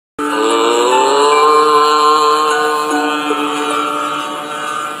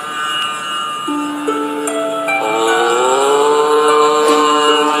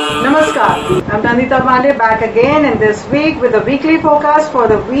Nandita Pandey back again in this week with the weekly forecast for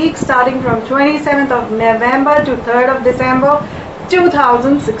the week starting from 27th of November to 3rd of December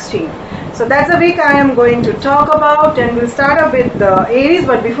 2016. So that's the week I am going to talk about, and we'll start up with the Aries.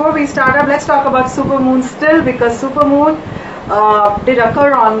 But before we start up, let's talk about supermoon still, because supermoon did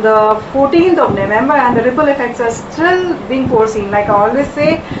occur on the 14th of November and the ripple effects are still being foreseen. Like I always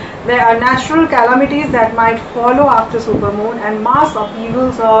say, there are natural calamities that might follow after supermoon, and mass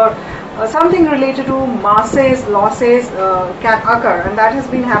upheavals or something related to masses, losses can occur, and that has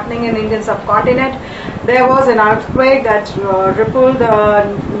been happening in Indian subcontinent. There was an earthquake that rippled the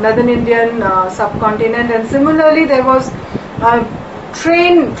northern Indian subcontinent, and similarly there was a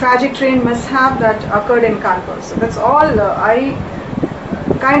tragic train mishap that occurred in Kanpur. So that's all I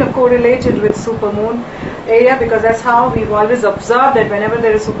kind of correlated with supermoon area, because that's how we've always observed that whenever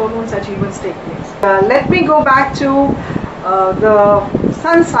there is supermoon, such events take place. Let me go back to the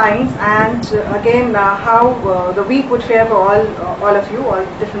sun signs, and again how the week would fare for all of you, all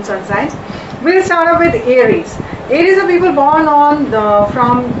different sun signs. We'll start off with Aries. Aries are people born on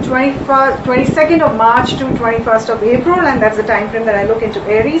from 22nd of March to 21st of April, and that's the time frame that I look into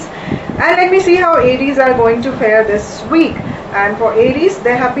Aries. And let me see how Aries are going to fare this week. And for Aries,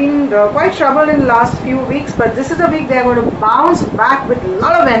 they have been quite troubled in the last few weeks, but this is the week they are going to bounce back with a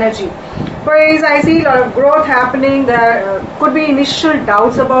lot of energy. For Aries, I see a lot of growth happening. There could be initial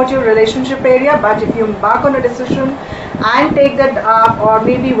doubts about your relationship area, but if you embark on a decision and take that up, or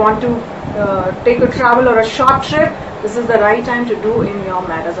maybe want to take a travel or a short trip, this is the right time to do in your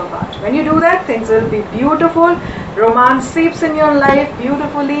matters of heart. When you do that, things will be beautiful. Romance seeps in your life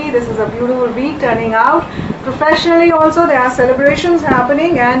beautifully. This is a beautiful week turning out. Professionally also, there are celebrations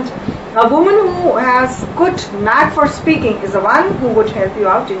happening, and a woman who has good knack for speaking is the one who would help you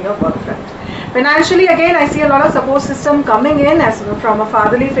out in your work front. Financially, again, I see a lot of support system coming in as from a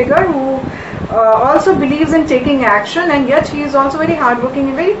fatherly figure who also believes in taking action, and yet he is also very hardworking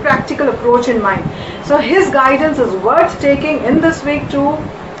and very practical approach in mind. So his guidance is worth taking in this week to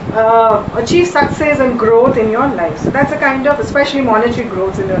achieve success and growth in your life. So that's a kind of, especially monetary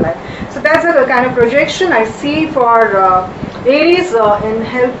growth in your life. So that's a kind of projection I see for Aries. In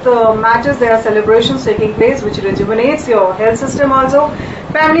health matters, there are celebrations taking place which rejuvenates your health system also.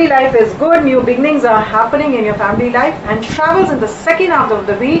 Family life is good, new beginnings are happening in your family life, and travels in the second half of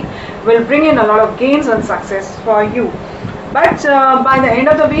the week will bring in a lot of gains and success for you. But by the end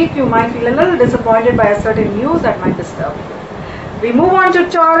of the week, you might feel a little disappointed by a certain news that might disturb you. We move on to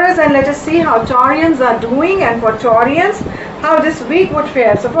Taurus, and let us see how Taurians are doing, and for Taurians, how this week would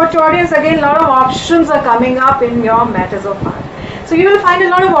fare. So for Taurians, again, a lot of options are coming up in your matters of heart. So you will find a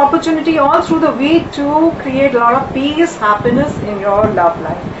lot of opportunity all through the week to create a lot of peace, happiness in your love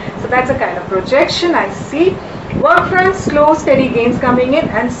life. So that's a kind of projection I see. Work front, slow, steady gains coming in,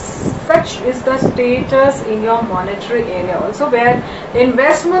 and such is the status in your monetary area also, where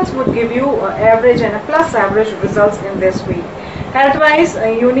investments would give you average and a plus average results in this week. Health-wise,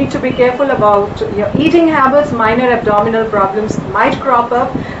 you need to be careful about your eating habits. Minor abdominal problems might crop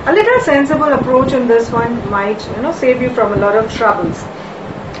up. A little sensible approach in this one might, save you from a lot of troubles.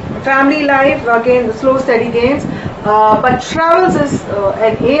 Family life, again, slow, steady gains. But travels is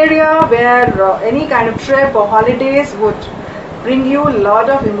an area where any kind of trip or holidays would bring you a lot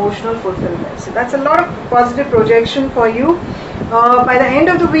of emotional fulfillment. So that's a lot of positive projection for you. By the end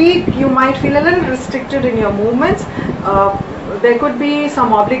of the week, you might feel a little restricted in your movements. There could be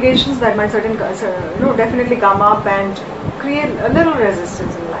some obligations that might definitely come up and create a little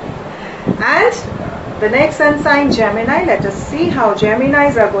resistance in life. And the next sun sign, Gemini. Let us see how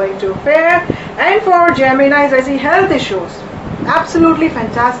Geminis are going to fare. And for Geminis, I see health issues. Absolutely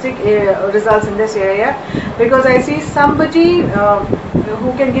fantastic results in this area, because I see somebody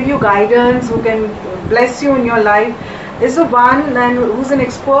who can give you guidance, who can bless you in your life, is the one, and who's an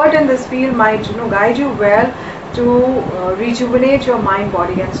expert in this field, might guide you well to rejuvenate your mind,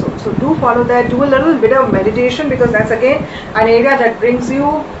 body and soul. So do follow that. Do a little bit of meditation, because that's again an area that brings you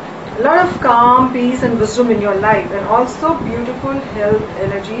a lot of calm, peace and wisdom in your life, and also beautiful health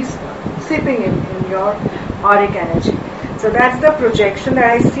energies seeping in your auric energy. So that's the projection that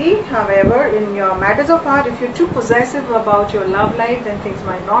I see. However, in your matters of heart, if you're too possessive about your love life, then things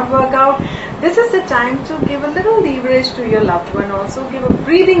might not work out. This is the time to give a little leverage to your loved one. Also give a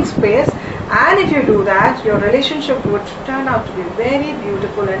breathing space, and if you do that, your relationship would turn out to be very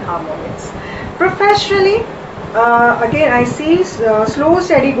beautiful and harmonious. Professionally, again, I see slow,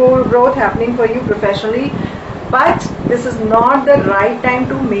 steady growth happening for you professionally. But this is not the right time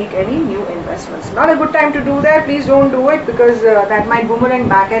to make any new investments. Not a good time to do that. Please don't do it, because that might boomerang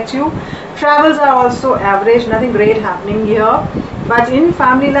back at you. Travels are also average, nothing great happening here. but in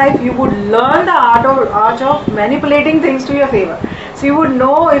family life you would learn the art of manipulating things to your favor. So you would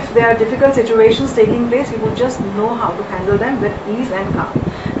know if there are difficult situations taking place, you would just know how to handle them with ease and calm.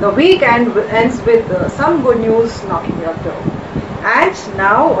 The week ends with some good news knocking your door. And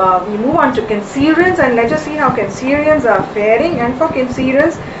now we move on to Cancerians, and let us see how Cancerians are faring. And for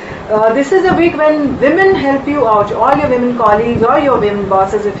Cancerians, this is a week when women help you out. All your women colleagues or your women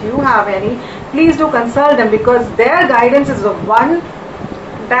bosses, if you have any, please do consult them, because their guidance is the one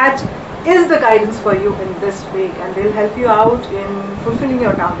that is the guidance for you in this week, and they'll help you out in fulfilling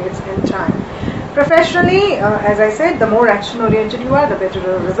your targets in time. Professionally, as I said, the more action oriented you are, the better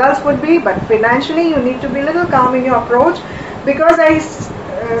the results would be. But financially, you need to be a little calm in your approach, because I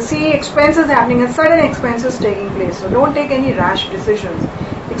see expenses happening and sudden expenses taking place. So don't take any rash decisions.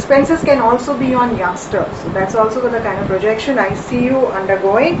 Expenses can also be on youngsters. So that's also the kind of projection I see you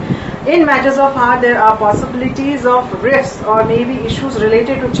undergoing. In matters of heart, there are possibilities of rifts or maybe issues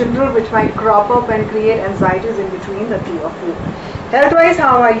related to children which might crop up and create anxieties in between the two of you. Health-wise,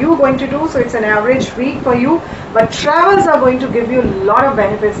 how are you going to do? So it's an average week for you, but travels are going to give you a lot of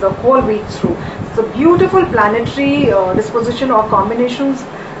benefits the whole week through. So beautiful planetary disposition or combinations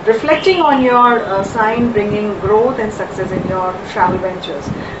reflecting on your sign, bringing growth and success in your travel ventures.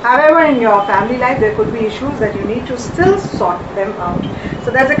 However, in your family life, there could be issues that you need to still sort them out.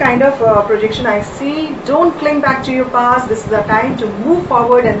 So that's the kind of projection I see. Don't cling back to your past. This is the time to move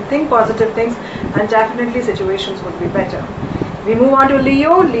forward and think positive things, and definitely situations would be better. We move on to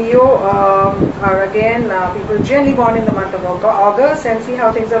Leo. Leo are again people generally born in the month of August, and see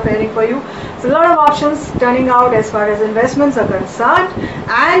how things are faring for you. So a lot of options turning out as far as investments are concerned,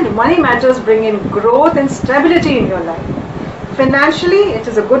 and money matters bring in growth and stability in your life. Financially, it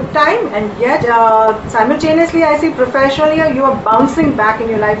is a good time, and yet simultaneously I see professionally you are bouncing back in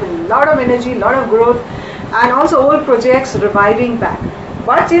your life with a lot of energy, a lot of growth, and also old projects reviving back.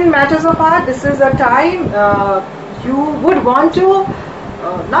 But in matters of heart, this is a time you would want to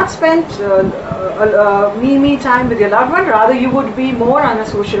not spend me time with your loved one. Rather, you would be more on a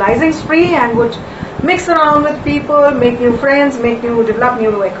socializing spree and would mix around with people, make new friends, develop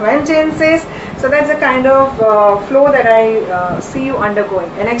new acquaintances. So that's the kind of flow that I see you undergoing.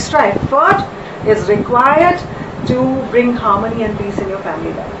 An extra effort is required to bring harmony and peace in your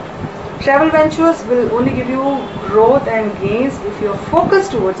family life. Travel ventures will only give you growth and gains if you're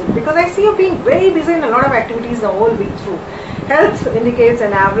focused towards it, because I see you being very busy in a lot of activities the whole week through. Health indicates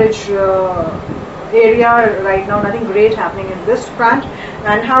an average area right now, nothing great happening in this front.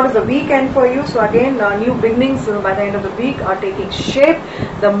 And how does the week end for you? So again, new beginnings by the end of the week are taking shape.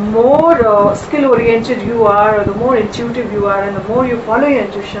 The more skill oriented you are, or the more intuitive you are, and the more you follow your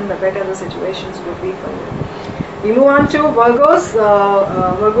intuition, the better the situations will be for you. We move on to Virgos.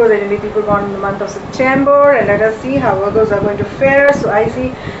 Virgos are generally people born in the month of September, and let us see how Virgos are going to fare. So I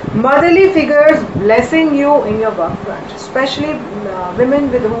see motherly figures blessing you in your work front, especially women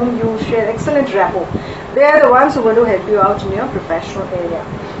with whom you share excellent rapport. They are the ones who are going to help you out in your professional area.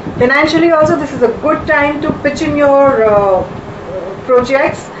 Financially also, this is a good time to pitch in your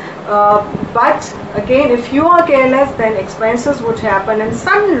projects. But again, if you are careless, then expenses would happen and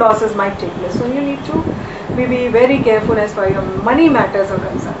some losses might take place. So you need to be very careful as far as your money matters are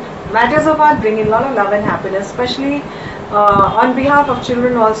concerned. Matters of heart bring in a lot of love and happiness, especially on behalf of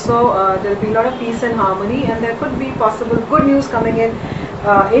children also. There will be a lot of peace and harmony, and there could be possible good news coming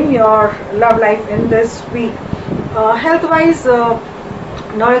in your love life in this week. Health-wise,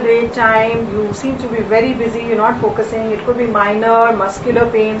 not a great time. You seem to be very busy, you're not focusing. It could be minor muscular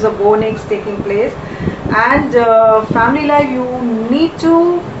pains or bone aches taking place. And family life, you need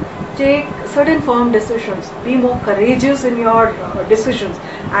to take certain firm decisions. Be more courageous in your decisions,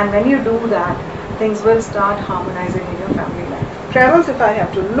 and when you do that, things will start harmonizing in your family life. Travels, if I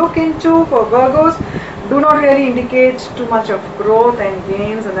have to look into for Virgos, do not really indicate too much of growth and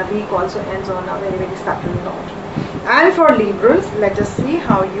gains, and the week also ends on a very subtle note. And for Liberals, let us see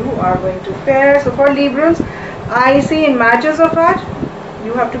how you are going to fare. So for Liberals, I see in matters of heart,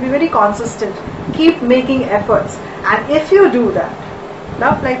 you have to be very consistent. Keep making efforts, and if you do that,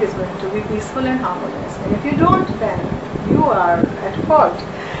 love life is going to be peaceful and harmonious. And if you don't, then you are at fault.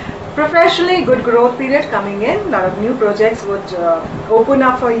 Professionally, good growth period coming in. A lot of new projects would open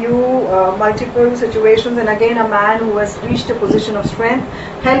up for you, multiple situations, and again a man who has reached a position of strength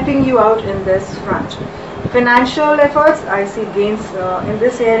helping you out in this front. Financial efforts, I see gains in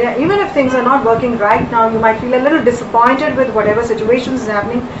this area. Even if things are not working right now, you might feel a little disappointed with whatever situations is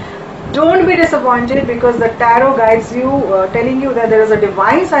happening. Don't be disappointed, because the tarot guides you, telling you that there is a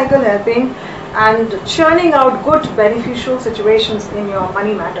divine cycle helping and churning out good beneficial situations in your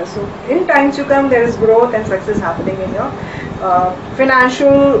money matter. So in times to come, there is growth and success happening in your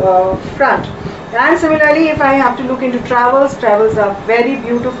financial front. And similarly, if I have to look into travels, travels are very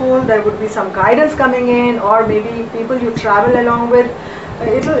beautiful. There would be some guidance coming in, or maybe people you travel along with.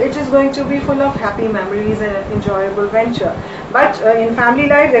 It is going to be full of happy memories and an enjoyable venture. But in family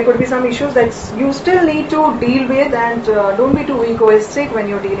life, there could be some issues that you still need to deal with, and don't be too egoistic when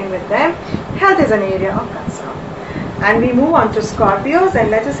you're dealing with them. Health is an area of concern. And we move on to Scorpios, and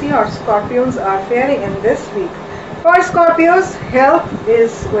let us see how Scorpions are faring in this week. For Scorpios, health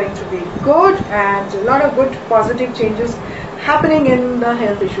is going to be good, and a lot of good positive changes happening in the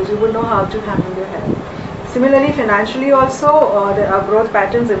health issues. You would know how to handle your health. Similarly, financially also, there are growth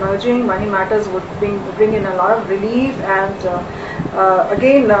patterns emerging. Money matters would bring in a lot of relief, and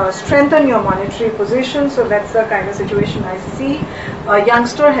again strengthen your monetary position. So that's the kind of situation I see. A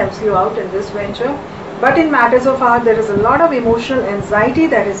youngster helps you out in this venture. But in matters of heart, there is a lot of emotional anxiety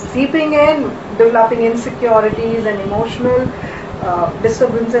that is seeping in, developing insecurities and emotional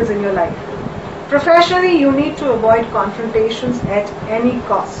disturbances in your life. Professionally, you need to avoid confrontations at any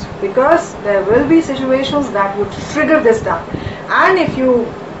cost, because there will be situations that would trigger this down. And if you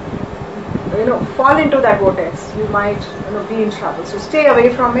fall into that vortex, you might be in trouble. So stay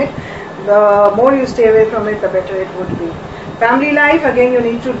away from it. The more you stay away from it, the better it would be. Family life, again, you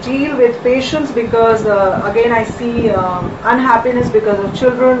need to deal with patience, because again I see unhappiness because of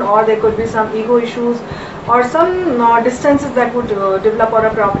children, or there could be some ego issues, or some distances that would develop, or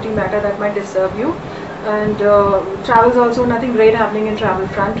a property matter that might disturb you. And travels also, nothing great happening in travel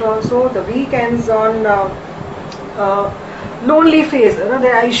front also. The weekends on lonely phase.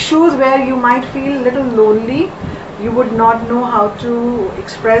 There are issues where you might feel a little lonely. You would not know how to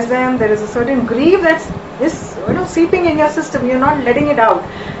express them. There is a certain grief that's seeping in your system. You're not letting it out.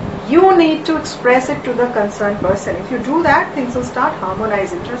 You need to express it to the concerned person. If you do that, things will start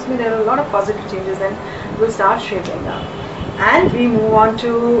harmonizing. Trust me, there are a lot of positive changes and will start shaping up. And we move on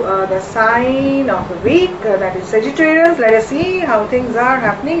to the sign of the week, that is Sagittarius. Let us see how things are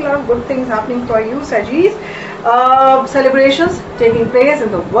happening. A lot of good things happening for you, Sagittarius. Celebrations taking place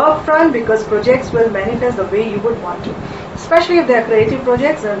in the work front, because projects will manifest the way you would want to. Especially if they are creative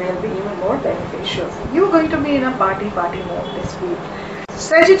projects, then they'll be even more beneficial. You're going to be in a party mode this week.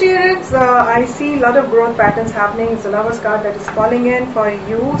 Sagittarius, I see a lot of growth patterns happening. It's a Lover's card that is falling in for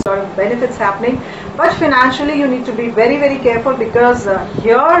you. A lot of benefits happening. But financially, you need to be very, very careful, because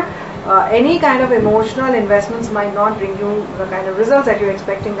here any kind of emotional investments might not bring you the kind of results that you're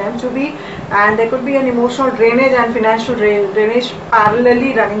expecting them to be. And there could be an emotional drainage and financial drainage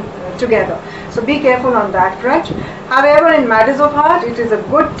parallelly running together. So be careful on that front. However, in matters of heart, it is a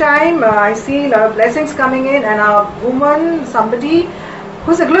good time. I see a lot of blessings coming in, and a woman, somebody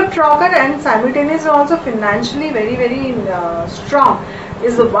who's a globetrotter and simultaneously also financially very, very strong,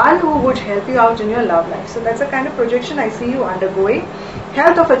 is the one who would help you out in your love life. So that's the kind of projection I see you undergoing.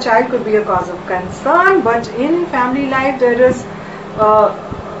 Health of a child could be a cause of concern, but in family life there is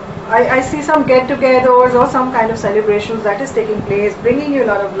I see some get-togethers or some kind of celebrations that is taking place, bringing you a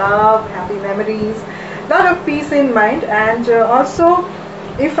lot of love, happy memories, a lot of peace in mind. And also,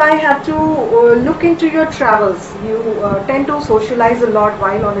 if I have to look into your travels, you tend to socialize a lot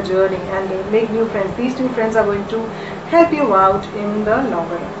while on a journey and make new friends. These new friends are going to help you out in the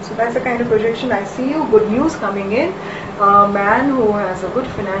longer run. So that's the kind of projection I see you. Good news coming in. A man who has a good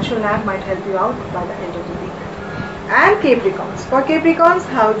financial knack might help you out by the end of the week. And Capricorns. For Capricorns,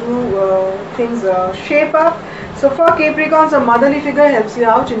 how do things shape up? So for Capricorns, a motherly figure helps you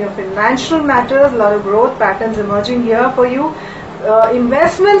out in your financial matters. A lot of growth patterns emerging here for you.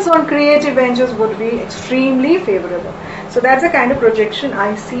 Investments on creative ventures would be extremely favorable. So that's the kind of projection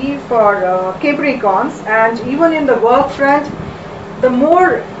I see for Capricorns. And even in the work front, the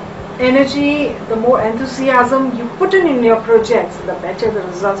more energy, the more enthusiasm you put in your projects, the better the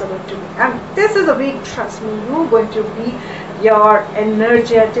results are going to be. And this is a week, trust me, you're going to be your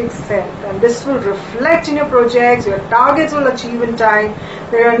energetic self, and this will reflect in your projects. Your targets will achieve in time.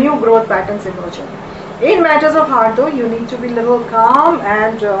 There are new growth patterns emerging. In matters of heart though, you need to be a little calm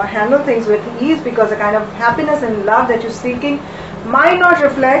and handle things with ease, because the kind of happiness and love that you're seeking might not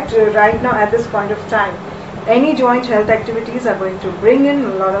reflect right now at this point of time. Any joint health activities are going to bring in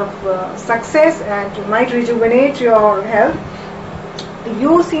a lot of success and might rejuvenate your health.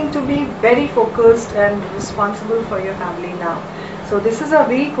 You seem to be very focused and responsible for your family now. So this is a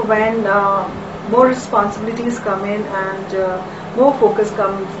week when more responsibilities come in and more focus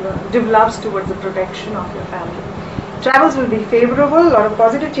develops towards the protection of your family. Travels will be favorable, a lot of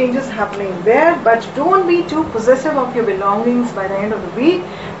positive changes happening there, but don't be too possessive of your belongings by the end of the week,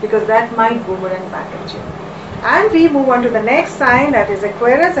 because that might boomerang back at you. And we move on to the next sign, that is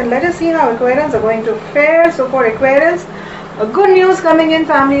Aquarius, and let us see how Aquarians are going to fare. So for Aquarians, A good news coming in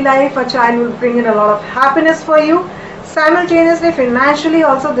family life. A child will bring in a lot of happiness for you. Simultaneously, financially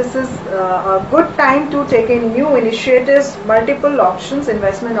also, this is a good time to take in new initiatives. Multiple options,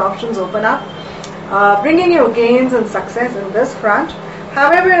 investment options open up, bringing you gains and success in this front.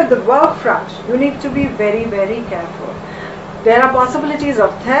 However, at the work front, you need to be very, very careful. There are possibilities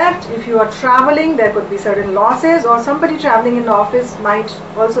of theft. If you are traveling, there could be certain losses, or somebody traveling in the office might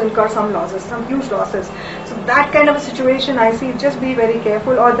also incur some losses, some huge losses. So that kind of a situation I see, just be very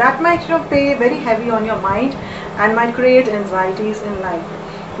careful, or that might pay very heavy on your mind and might create anxieties in life.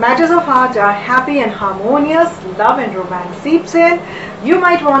 Matters of heart are happy and harmonious. Love and romance seeps in. You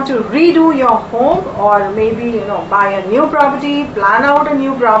might want to redo your home, or maybe buy a new property, plan out a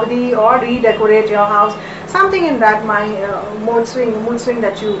new property, or redecorate your house. Something in that mood swing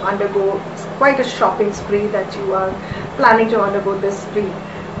that you undergo. It's quite a shopping spree that you are planning to undergo this spree.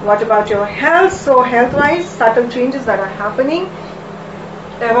 What about your health? So health-wise, subtle changes that are happening.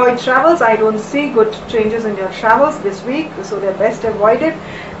 Avoid travels. I don't see good changes in your travels this week, so they're best avoided.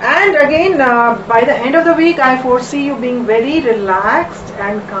 And again, by the end of the week, I foresee you being very relaxed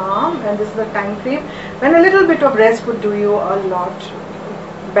and calm, and this is the time frame when a little bit of rest would do you a lot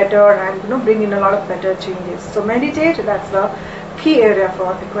better and bring in a lot of better changes. So meditate, that's the key area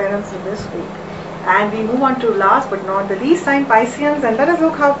for Aquarians in this week. And we move on to last but not the least sign, Pisceans, and let us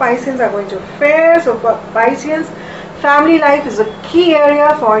look how Pisceans are going to fare. So for Pisceans, family life is a key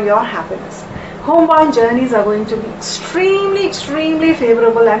area for your happiness. Homebound journeys are going to be extremely, extremely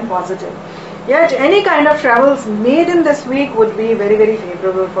favorable and positive. Yet any kind of travels made in this week would be very, very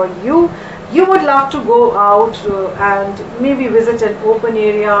favorable for you. You would love to go out and maybe visit an open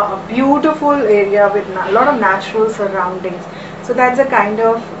area, a beautiful area with a lot of natural surroundings. So that's a kind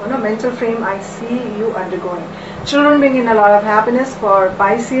of mental frame I see you undergoing. Children bring in a lot of happiness for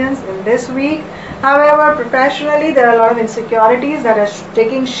Pisceans in this week. However, professionally, there are a lot of insecurities that are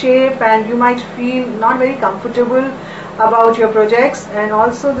taking shape, and you might feel not very comfortable about your projects, and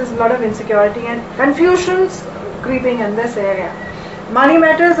also there's a lot of insecurity and confusions creeping in this area. Money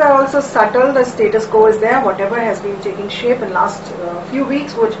matters are also subtle. The status quo is there. Whatever has been taking shape in last few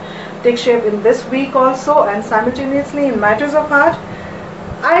weeks would take shape in this week also. And simultaneously, in matters of heart,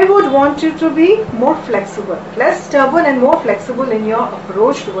 I would want you to be more flexible, less stubborn and more flexible in your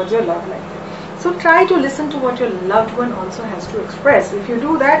approach towards your love life. So try to listen to what your loved one also has to express. If you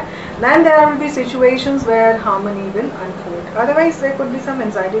do that, then there will be situations where harmony will unfold. Otherwise, there could be some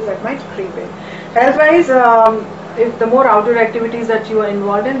anxieties that might creep in. Health-wise, if the more outdoor activities that you are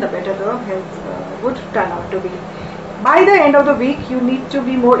involved in, the better the health would turn out to be. By the end of the week, you need to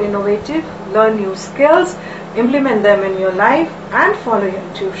be more innovative, learn new skills, implement them in your life, and follow your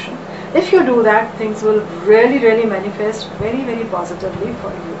intuition. If you do that, things will really, really manifest very, very positively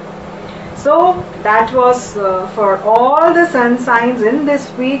for you. So that was for all the sun signs in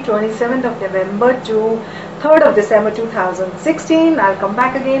this week, 27th of November to 3rd of December 2016. I'll come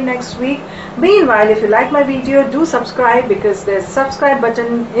back again next week. Meanwhile, if you like my video, do subscribe, because there's a subscribe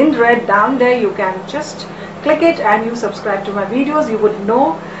button in red down there. You can just click it and you subscribe to my videos. You would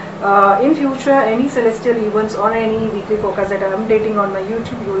know in future any celestial events or any weekly focus that I'm updating on my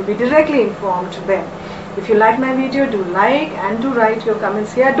YouTube. You will be directly informed then. If you like my video, do like and do write your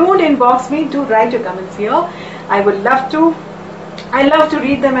comments here. Don't inbox me, do write your comments here. I would love to. I love to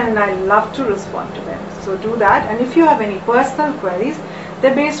read them and I love to respond to them. So do that. And if you have any personal queries,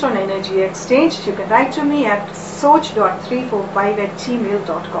 they're based on energy exchange. You can write to me at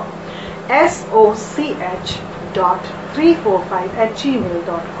soch.345@gmail.com.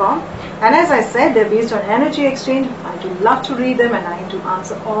 soch.345@gmail.com. And as I said, they're based on energy exchange. I do love to read them and I do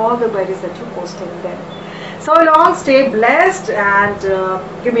answer all the queries that you post in them. So long, stay blessed, and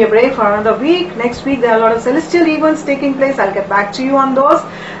give me a break for another week. Next week there are a lot of celestial events taking place. I'll get back to you on those.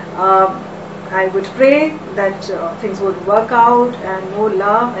 I would pray that things would work out and more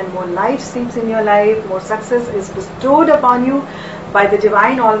love and more light seeps in your life. More success is bestowed upon you by the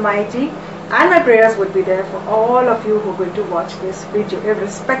Divine Almighty. And my prayers would be there for all of you who are going to watch this video,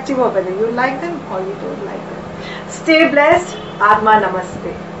 irrespective of whether you like them or you don't like them. Stay blessed. Aatma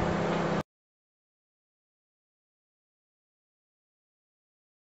Namaste.